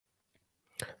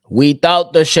We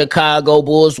thought the Chicago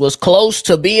Bulls was close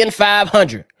to being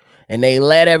 500, and they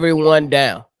let everyone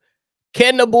down.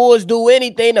 Can the Bulls do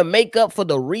anything to make up for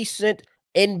the recent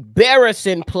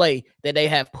embarrassing play that they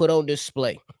have put on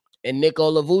display? And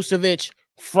Nikola Vucevic,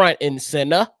 front and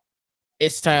center.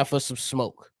 It's time for some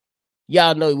smoke.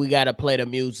 Y'all know we got to play the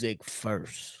music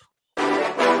first.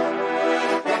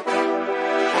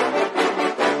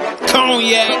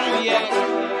 Cognac.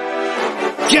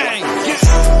 Gang.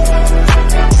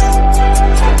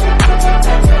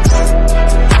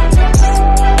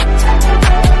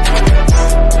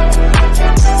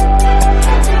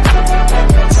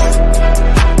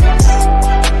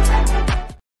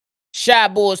 Shy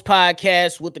Boys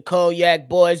Podcast with the Cognac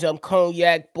Boys. I'm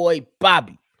Cognac Boy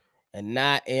Bobby, and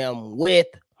I am with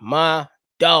my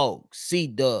dog,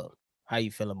 CDub. How you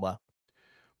feeling, boy?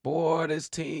 Boy, this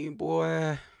team,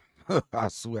 boy. I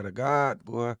swear to God,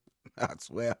 boy. I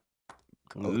swear.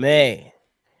 Man,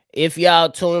 if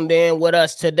y'all tuned in with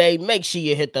us today, make sure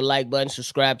you hit the like button,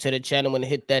 subscribe to the channel, and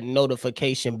hit that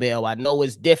notification bell. I know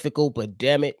it's difficult, but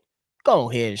damn it,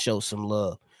 go ahead and show some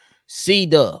love.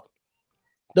 CDub.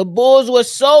 The Bulls were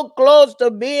so close to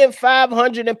being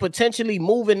 500 and potentially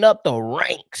moving up the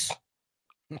ranks.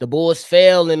 The Bulls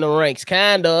fell in the ranks,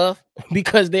 kind of,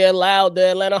 because they allowed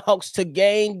the Atlanta Hawks to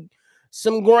gain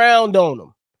some ground on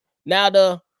them. Now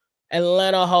the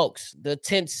Atlanta Hawks, the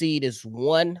 10th seed, is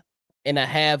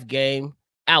 1.5 game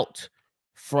out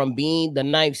from being the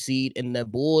 9th seed, and the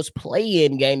Bulls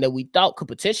play-in game that we thought could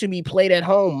potentially be played at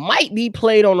home might be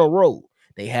played on the road.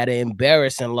 They had an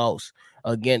embarrassing loss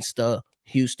against the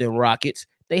Houston Rockets.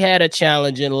 They had a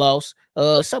challenging loss,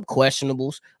 some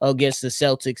questionables against the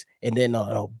Celtics, and then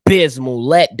an abysmal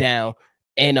letdown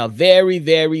and a very,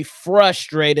 very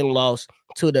frustrating loss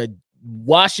to the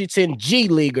Washington G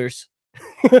Leaguers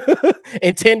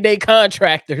and 10-day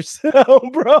contractors,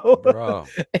 bro.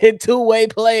 And two-way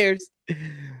players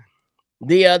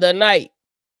the other night.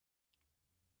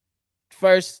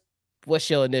 First, what's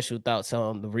your initial thoughts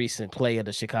on the recent play of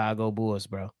the Chicago Bulls,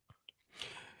 bro?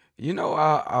 You know,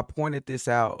 I pointed this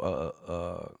out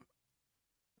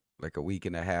like a week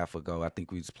and a half ago. I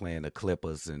think we was playing the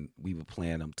Clippers, and we were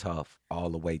playing them tough all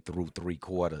the way through 3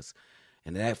 quarters.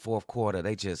 And in that 4th quarter,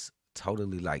 they just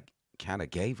totally kind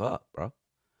of gave up, bro.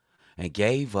 And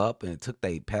gave up and took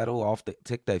their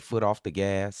foot off the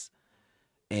gas.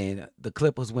 And the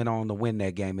Clippers went on to win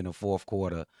that game in the 4th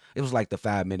quarter. It was like the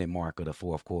 5-minute mark of the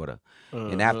 4th quarter.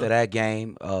 And after that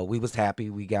game, we was happy.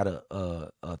 We got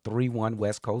a 3-1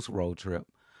 West Coast road trip.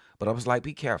 But I was like,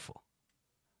 be careful.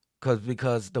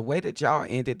 Because the way that y'all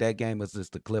ended that game was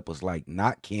just the Clippers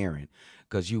not caring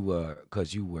because you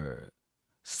were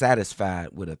satisfied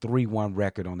with a 3-1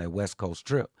 record on that West Coast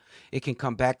trip. It can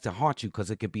come back to haunt you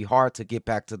because it can be hard to get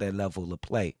back to that level of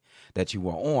play that you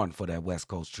were on for that West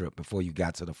Coast trip before you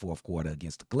got to the 4th quarter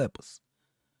against the Clippers.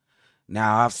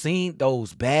 Now, I've seen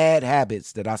those bad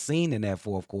habits that I've seen in that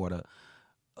 4th quarter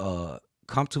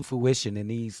come to fruition in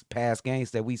these past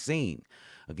games that we've seen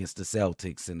against the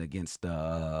Celtics and against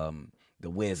the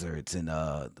Wizards and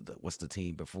what's the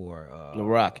team before? The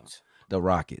Rockets. The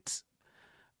Rockets.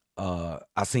 I've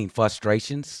seen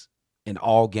frustrations in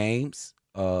all games.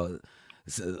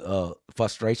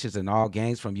 Frustrations in all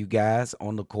games from you guys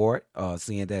on the court.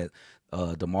 Seeing that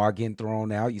DeMar getting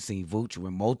thrown out. You seen Vooch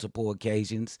with multiple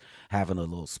occasions having a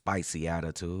little spicy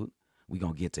attitude. We're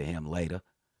going to get to him later.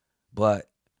 But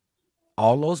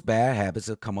all those bad habits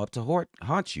have come up to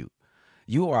haunt you.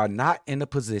 You are not in a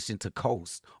position to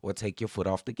coast or take your foot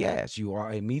off the gas. You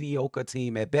are a mediocre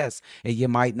team at best, and you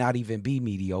might not even be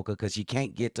mediocre because you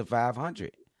can't get to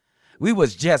 500. We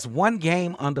was just 1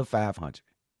 game under 500.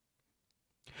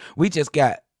 We just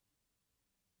got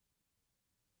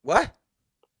what?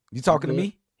 You talking to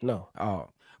me? No.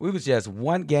 Oh, we was just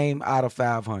 1 game out of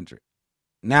 500.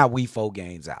 Now we 4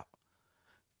 games out.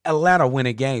 Atlanta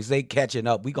winning games, they catching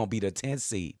up. We gonna be the 10th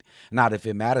seed. Not if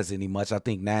it matters any much. I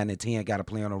think 9 and 10 got to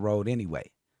play on the road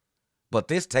anyway. But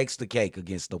this takes the cake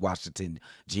against the Washington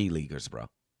G Leaguers, bro.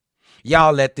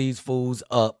 Y'all let these fools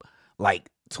up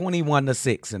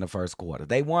 21-6 in the 1st quarter.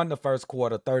 They won the 1st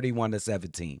quarter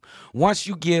 31-17. Once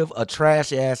you give a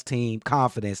trash ass team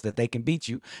confidence that they can beat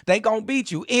you, they gonna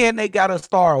beat you. And they got a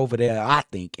star over there, I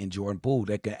think, in Jordan Poole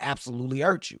that can absolutely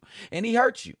hurt you. And he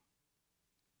hurt you.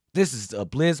 This is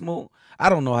abysmal. I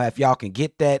don't know if y'all can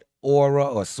get that aura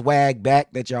or swag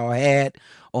back that y'all had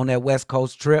on that West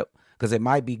Coast trip, because it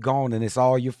might be gone and it's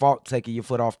all your fault taking your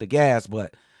foot off the gas.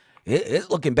 But it's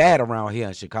looking bad around here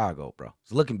in Chicago, bro.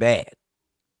 It's looking bad.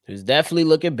 It's definitely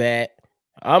looking bad.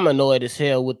 I'm annoyed as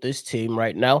hell with this team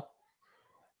right now.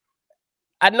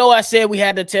 I know I said we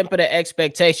had to temper the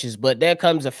expectations, but there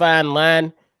comes a fine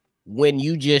line when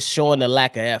you just showing a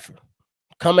lack of effort.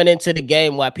 Coming into the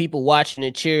game while people watching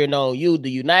and cheering on you, the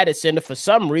United Center, for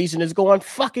some reason, is going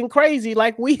fucking crazy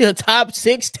like we a top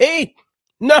 16.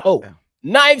 No,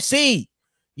 ninth seed.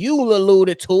 You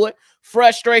alluded to it.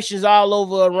 Frustrations all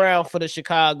over around for the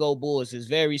Chicago Bulls. It's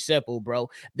very simple, bro.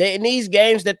 In these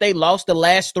games that they lost the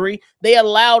last 3, they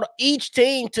allowed each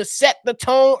team to set the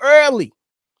tone early.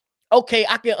 Okay,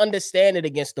 I can understand it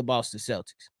against the Boston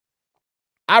Celtics.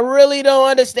 I really don't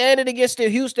understand it against the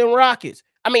Houston Rockets.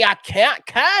 I mean, I can't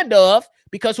kind of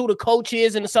because who the coach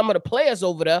is and some of the players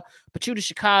over there, but you the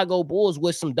Chicago Bulls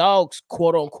with some dogs,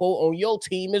 quote unquote, on your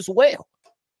team as well.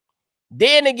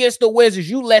 Then against the Wizards,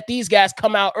 you let these guys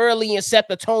come out early and set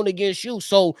the tone against you.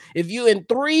 So if you in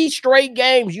 3 straight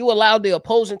games, you allowed the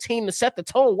opposing team to set the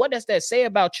tone, what does that say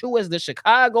about you as the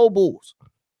Chicago Bulls?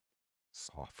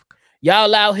 Soft.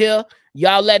 Y'all out here,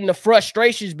 y'all letting the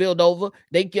frustrations build over.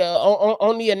 They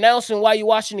on the announcing while you're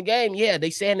watching the game, yeah,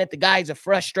 they saying that the guys are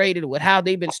frustrated with how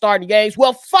they've been starting games.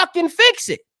 Well, fucking fix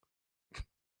it.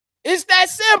 It's that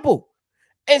simple.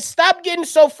 And stop getting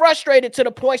so frustrated to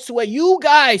the point to where you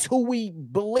guys who we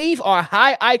believe are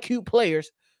high IQ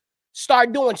players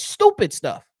start doing stupid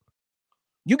stuff.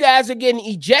 You guys are getting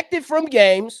ejected from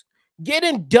games,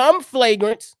 getting dumb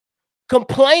flagrants,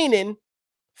 complaining,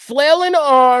 flailing the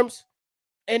arms,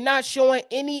 and not showing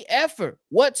any effort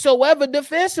whatsoever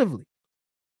defensively.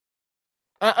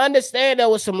 I understand there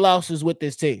was some losses with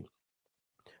this team.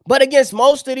 But against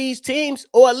most of these teams,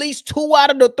 or at least 2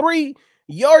 out of the 3,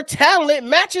 your talent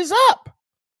matches up.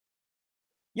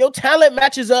 Your talent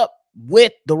matches up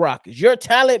with the Rockets. Your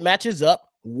talent matches up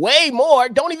way more.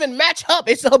 Don't even match up.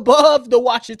 It's above the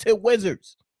Washington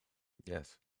Wizards.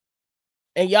 Yes.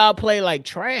 And y'all play like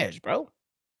trash, bro.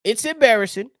 It's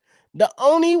embarrassing. The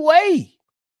only way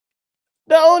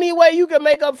you can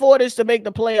make up for it is to make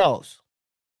the playoffs.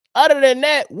 Other than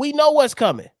that, we know what's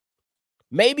coming.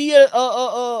 Maybe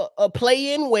a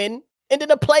play-in win, and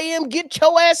then a play-in get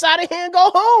your ass out of here and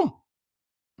go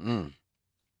home.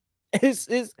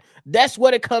 That's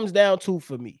what it comes down to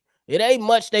for me. It ain't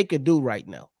much they could do right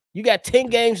now. You got 10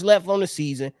 games left on the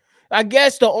season. I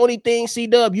guess the only thing,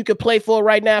 CDub, you could play for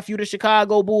right now if you're the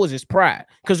Chicago Bulls is pride.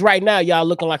 Because right now, y'all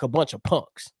looking like a bunch of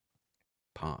punks.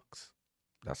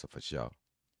 That's a for sure.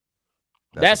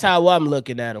 That's how I'm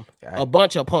looking at them. A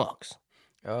bunch of punks.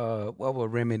 What will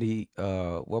remedy,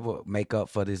 what will make up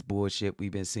for this bullshit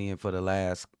we've been seeing for the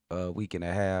last week and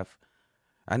a half?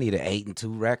 I need an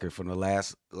 8-2 record from the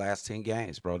last 10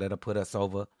 games, bro. That'll put us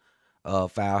over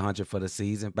 500 for the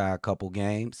season by a couple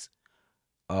games.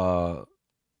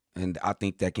 And I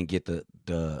think that can get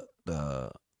the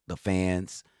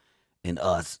fans and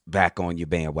us back on your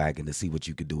bandwagon to see what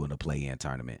you could do in a play-in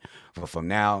tournament. But from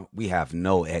now, we have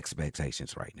no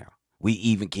expectations right now. We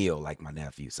even kill, like my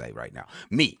nephew say right now.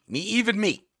 Even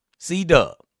me,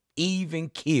 CDub, even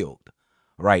killed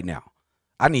right now.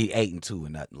 I need 8-2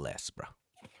 and nothing less, bro.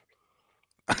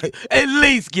 At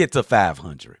least get to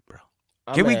 500, bro.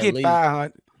 Can we get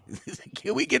 500?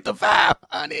 Can we get to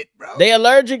 500, bro? They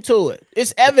allergic to it.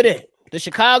 It's evident. The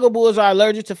Chicago Bulls are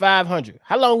allergic to 500.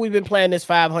 How long we been playing this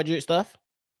 500 stuff?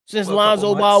 Since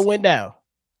Lonzo Ball went down.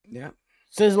 Yeah.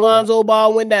 Since Lonzo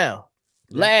Ball went down.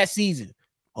 Last season.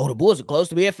 Oh, the Bulls are close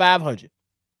to being 500.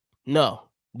 No,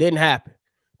 didn't happen.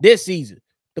 This season,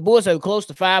 the Bulls are close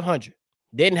to 500.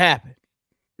 Didn't happen.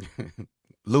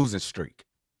 Losing streak.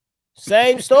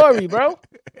 Same story, bro.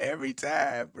 Every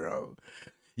time, bro.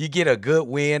 You get a good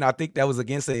win. I think that was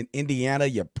against Indiana.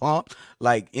 You're pumped.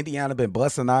 Like, Indiana been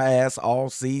busting our ass all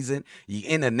season. You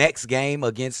in the next game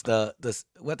against the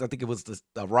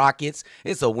Rockets.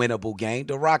 It's a winnable game.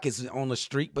 The Rockets on the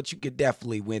streak, but you could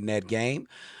definitely win that game.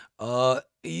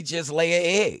 You just lay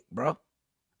an egg, bro.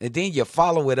 And then you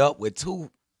follow it up with 2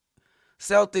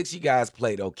 Celtics. You guys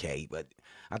played okay, but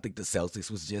I think the Celtics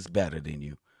was just better than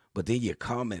you. But then you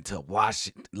come into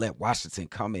Washington, let Washington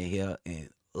come in here and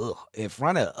in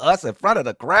front of us, in front of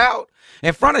the crowd,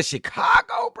 in front of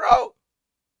Chicago, bro.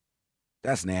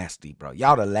 That's nasty, bro.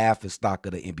 Y'all the laughing stock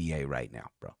of the NBA right now,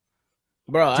 bro.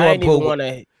 Bro, I ain't even want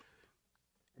to.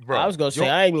 Bro, I was gonna say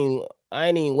I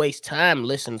ain't even waste time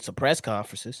listening to press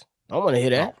conferences. I want to hear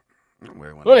that. I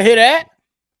want to hear that.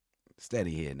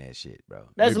 Steady hearing that shit, bro.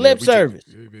 That's lip service.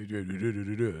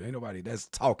 Ain't nobody that's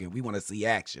talking. We want to see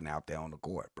action out there on the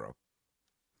court, bro.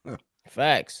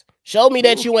 Facts. Show me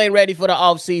that you ain't ready for the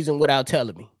offseason without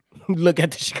telling me. Look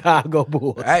at the Chicago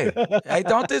Bulls. Hey,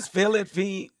 don't this feeling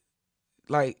feel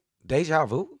like deja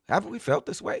vu? Haven't we felt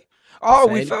this way? Oh,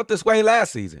 we felt this way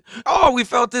last season. Oh, we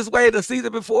felt this way the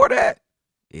season before that.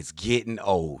 It's getting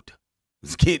old.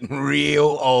 It's getting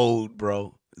real old,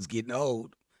 bro. It's getting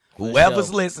old. Whoever's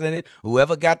sure. listening,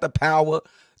 whoever got the power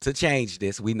to change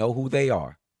this, we know who they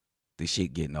are. This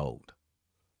shit getting old.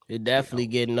 It definitely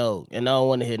getting old, and I don't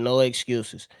want to hear no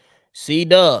excuses.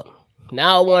 CDub.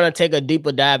 Now I want to take a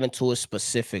deeper dive into a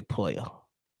specific player.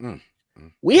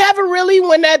 We haven't really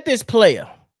went at this player.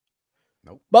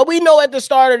 Nope. But we know at the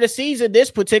start of the season,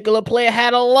 this particular player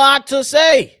had a lot to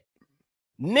say.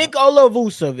 Nikola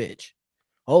Vucevic.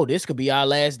 Oh, this could be our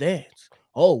last dance.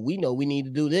 Oh, we know we need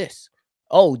to do this.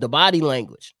 Oh, the body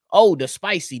language. Oh, the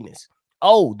spiciness.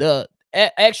 Oh, the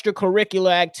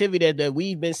extracurricular activity that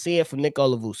we've been seeing from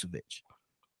Nikola Vucevic.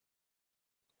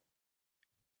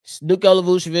 Nikola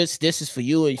Vucevic, this is for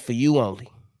you and for you only.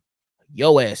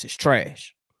 Your ass is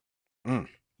trash.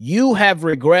 You have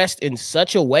regressed in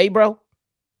such a way, bro.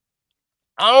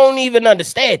 I don't even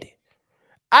understand it.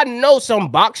 I know some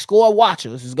box score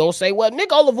watchers is going to say, well,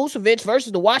 Nikola Vucevic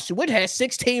versus the Washington Wizards has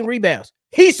 16 rebounds.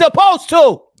 He's supposed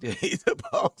to. He's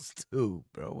supposed to,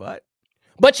 bro. What?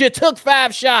 But you took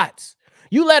 5 shots.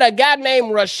 You let a guy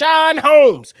named Rashawn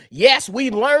Holmes. Yes, we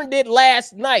learned it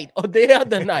last night or the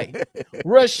other night.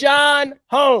 Rashawn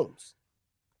Holmes.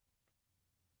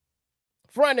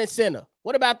 Front and center.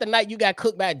 What about the night you got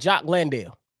cooked by Jock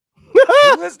Landale?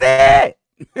 Who was that?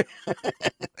 Who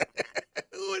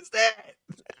was that?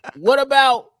 What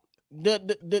about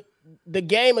the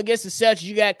game against the Celtics?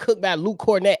 You got cooked by Luke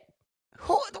Cornett.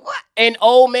 What? And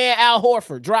old man Al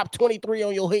Horford dropped 23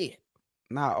 on your head.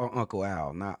 Not Uncle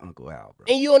Al, bro.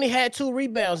 And you only had 2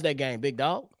 rebounds that game, big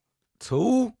dog.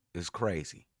 2 is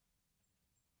crazy.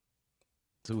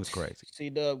 2 is crazy.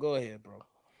 CDub, go ahead, bro.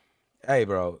 Hey,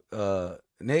 bro.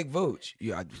 Nick Vooch.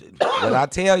 What I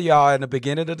tell y'all in the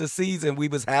beginning of the season, we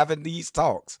was having these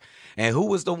talks. And who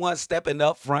was the one stepping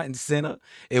up front and center?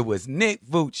 It was Nick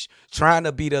Vooch trying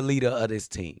to be the leader of this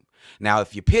team. Now,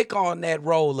 if you pick on that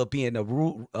role of being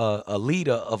a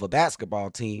leader of a basketball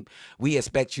team, we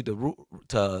expect you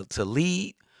to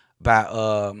lead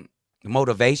by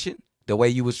motivation, the way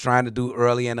you was trying to do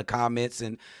early in the comments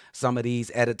and some of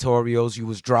these editorials you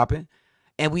was dropping.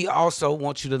 And we also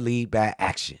want you to lead by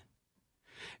action.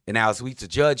 And now, if we to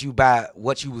judge you by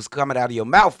what you was coming out of your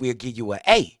mouth, we'll give you an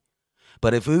A.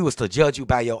 But if we was to judge you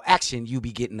by your action, you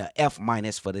be getting an F-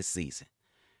 for this season.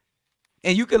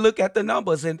 And you can look at the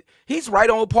numbers, and he's right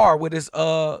on par with his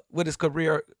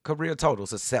career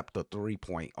totals, except the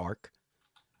 3-point arc,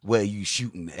 where you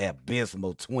shooting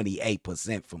abysmal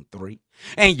 28% from 3,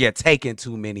 and you're taking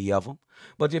too many of them.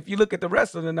 But if you look at the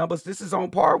rest of the numbers, this is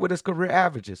on par with his career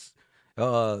averages.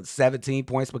 17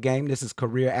 points per game. This is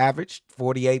career average.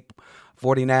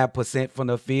 49% from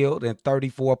the field and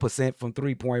 34% from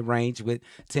 3-point range with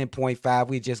 10.5.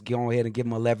 We just go ahead and give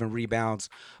him 11 rebounds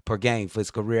per game for his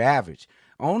career average.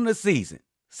 On the season,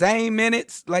 same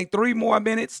minutes, like 3 more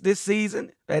minutes this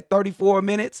season at 34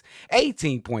 minutes,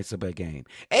 18 points per game.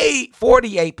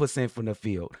 48% from the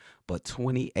field, but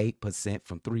 28%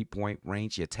 from 3-point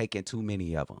range. You're taking too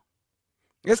many of them.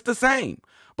 It's the same.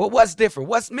 But what's different?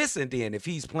 What's missing then if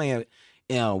he's playing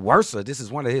worse? This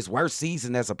is one of his worst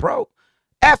seasons as a pro.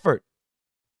 Effort.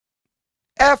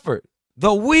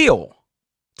 The will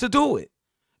to do it.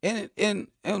 And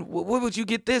where would you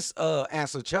get this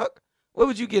answer, Chuck? Where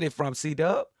would you get it from,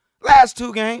 CDub? Last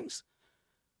 2 games.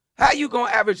 How you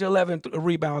going to average 11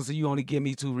 rebounds and you only give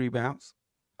me 2 rebounds?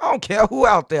 I don't care who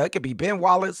out there. It could be Ben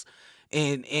Wallace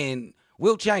and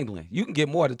Will Chamberlain. You can get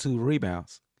more than 2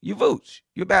 rebounds. You Vooch.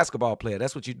 You're a basketball player.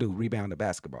 That's what you do, rebound the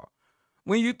basketball.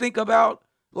 When you think about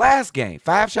last game,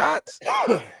 5 shots?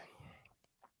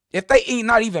 If they ain't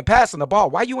not even passing the ball,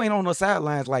 why you ain't on the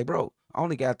sidelines like, bro, I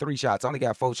only got 3 shots. I only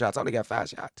got 4 shots. I only got 5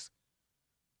 shots.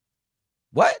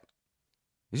 What?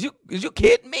 Is you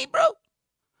kidding me, bro?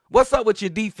 What's up with your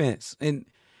defense and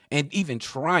even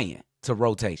trying to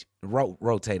rotate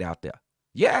out there?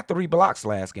 You had 3 blocks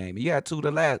last game. You had 2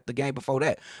 the game before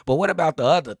that. But what about the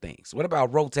other things? What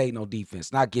about rotating on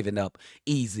defense, not giving up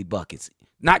easy buckets,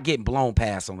 not getting blown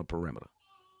past on the perimeter?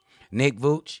 Nick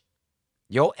Vooch,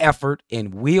 your effort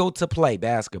and will to play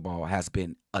basketball has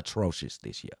been atrocious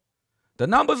this year. The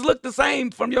numbers look the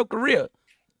same from your career,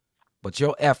 but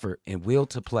your effort and will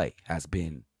to play has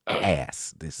been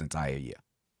ass this entire year.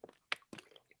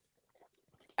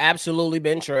 Absolutely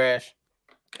been trash.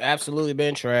 Absolutely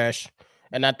been trash.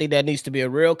 And I think that needs to be a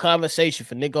real conversation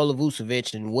for Nikola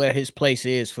Vucevic and where his place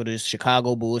is for this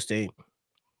Chicago Bulls team.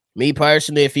 Me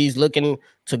personally, if he's looking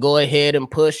to go ahead and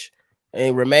push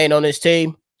and remain on his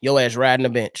team, your ass riding the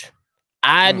bench.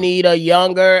 I need a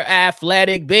younger,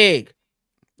 athletic big.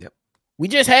 Yep. We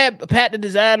just had Pat the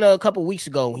designer a couple weeks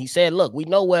ago. He said, look, we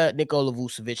know what Nikola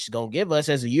Vucevic is going to give us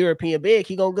as a European big.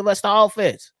 He going to give us the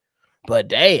offense. But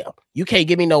damn, you can't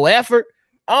give me no effort.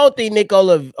 I don't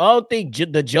think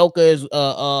the Joker is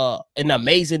an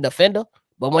amazing defender,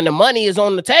 but when the money is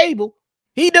on the table,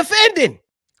 he defending.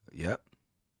 Yep.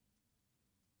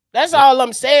 That's all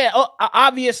I'm saying.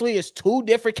 Obviously, it's two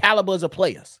different calibers of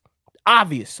players.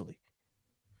 Obviously.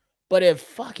 But if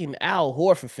fucking Al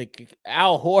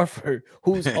Horford,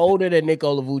 who's older than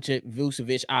Nikola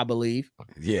Vucevic, I believe,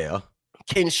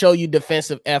 can show you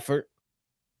defensive effort,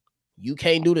 you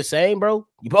can't do the same, bro.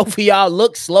 Both of y'all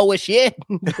look slow as shit.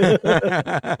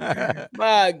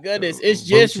 My goodness, it's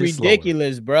just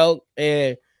ridiculous, bro.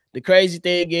 And the crazy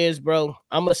thing is, bro,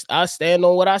 I stand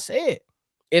on what I said.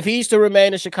 If he's to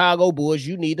remain in Chicago Bulls,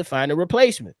 you need to find a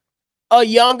replacement. A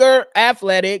younger,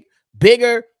 athletic,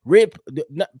 bigger,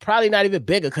 probably not even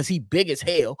bigger because he big as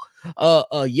hell.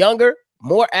 A younger,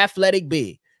 more athletic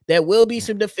big. There will be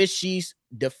some deficiencies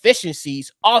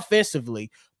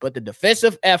offensively, but the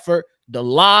defensive effort, the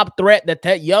lob threat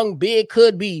that young big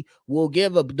could be, will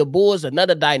give the Bulls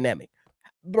another dynamic.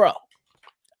 Bro,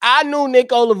 I knew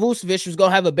Nikola Vucevic was going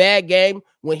to have a bad game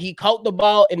when he caught the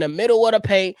ball in the middle of the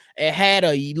paint and had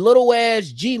a little-ass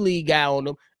G League guy on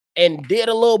him and did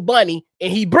a little bunny,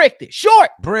 and he bricked it.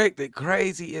 Bricked it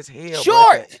crazy as hell.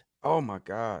 Short. Oh, my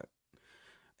God.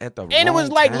 And it was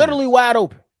like literally wide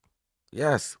open.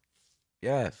 Yes.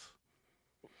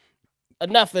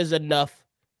 Enough is enough.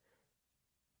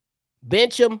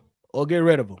 Bench him or get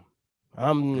rid of him.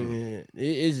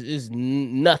 It's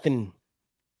nothing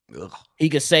he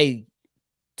could say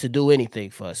to do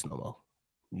anything for us no more.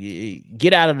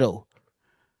 Get out of there.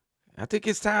 I think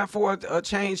it's time for a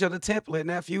change of the template,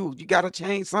 nephew. You got to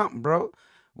change something, bro.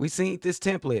 We seen this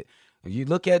template. You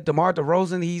look at DeMar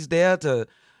DeRozan, he's there to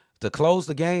close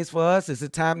the games for us. Is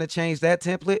it time to change that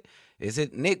template? Is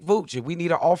it Nick Vooch? We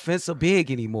need an offensive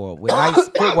big anymore with nice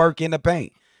footwork in the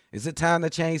paint. Is it time to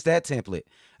change that template?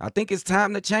 I think it's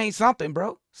time to change something,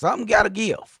 bro. Something got to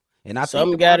give. And I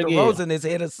think DeMar DeRozan is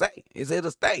here to stay.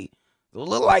 It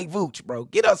look like Vooch, bro.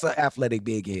 Get us an athletic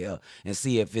big here and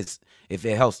see if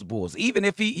it helps the Bulls. Even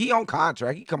if he on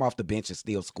contract, he come off the bench and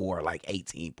still score like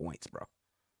 18 points, bro.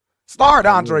 Start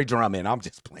Andre Drummond. I'm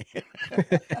just playing.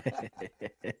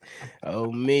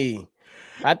 Oh, me.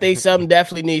 I think something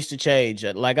definitely needs to change.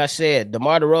 Like I said,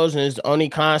 DeMar DeRozan is the only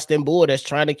constant Bull that's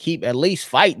trying to keep at least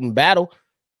fighting battle.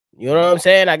 You know what I'm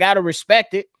saying? I got to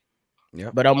respect it.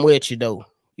 Yeah. But I'm with you, though.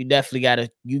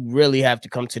 You really have to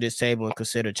come to this table and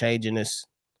consider changing this.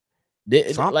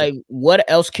 Like, what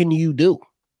else can you do?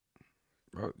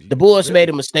 Bro, the Bulls made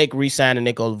a mistake re-signing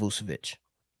Nikola Vucevic.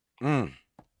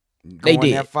 They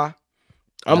did. That far?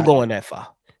 I'm going that far.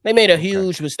 They made a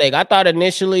huge mistake. I thought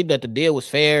initially that the deal was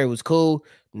fair. It was cool.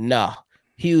 Nah,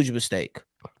 huge mistake.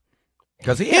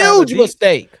 Because huge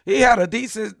mistake. He had a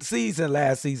decent season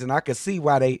last season. I could see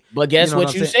why they. But guess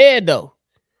what you said though?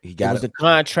 It was a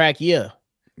contract year.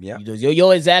 Yeah.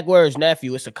 Your exact words,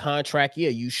 nephew. It's a contract year.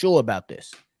 You sure about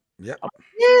this? Yep.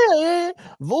 Yeah.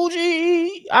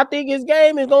 Vucci, I think his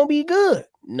game is gonna be good.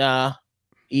 Nah.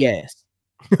 Yes.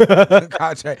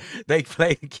 Contract. They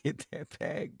play to get that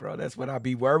bag, bro. That's what I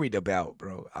be worried about,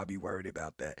 bro. I'll be worried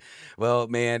about that. Well,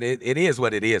 man, it is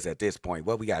what it is at this point.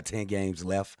 Well, we got 10 games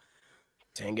left.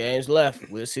 10 games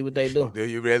left. We'll see what they do. Do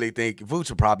you really think Vooch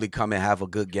will probably come and have a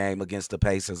good game against the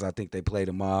Pacers? I think they play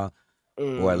tomorrow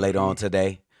or later on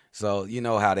today. So you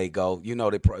know how they go. You know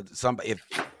if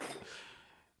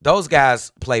those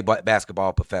guys play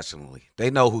basketball professionally,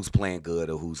 they know who's playing good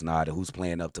or who's not, or who's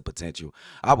playing up to potential.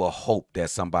 I will hope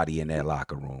that somebody in that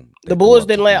locker room. The Bulls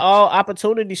didn't let all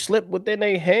opportunity slip within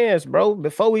their hands, bro.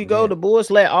 Before we go, the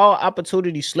Bulls let all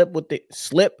opportunity slip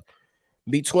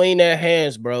between their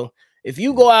hands, bro. If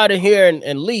you go out in here and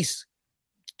at least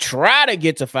try to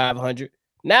get to 500,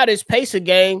 now this Pacer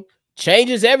game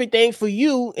changes everything for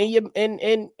you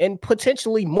and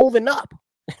potentially moving up.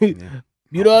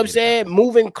 You know what I'm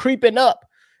saying? Creeping up.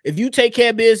 If you take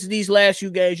care of business these last few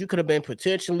games, you could have been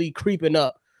potentially creeping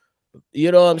up.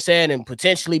 You know what I'm saying? And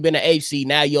potentially been an AC.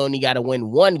 Now you only got to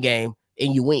win one game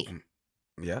and you win.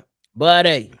 Yeah. But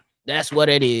hey, that's what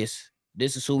it is.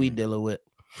 This is who we dealing with.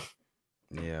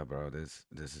 Yeah, bro. This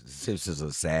is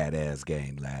a sad ass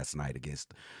game last night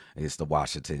against the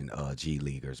Washington G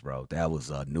Leaguers, bro. That was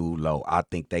a new low. I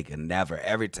think they can never.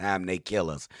 Every time they kill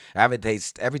us,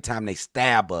 every time they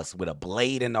stab us with a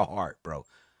blade in the heart, bro,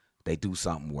 they do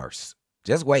something worse.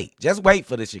 Just wait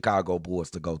for the Chicago Bulls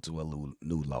to go to a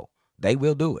new low. They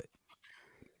will do it.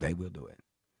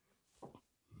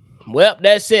 Well,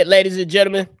 that's it, ladies and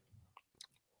gentlemen.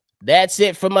 That's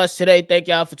it from us today. Thank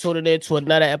y'all for tuning in to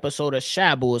another episode of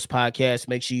Shy Bulls Podcast.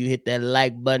 Make sure you hit that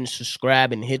like button,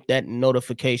 subscribe, and hit that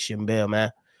notification bell,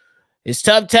 man. It's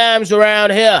tough times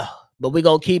around here, but we're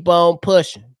going to keep on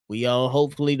pushing. We on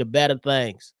hopefully the better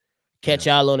things. Catch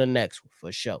y'all on the next one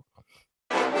for sure.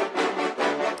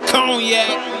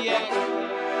 Cognac.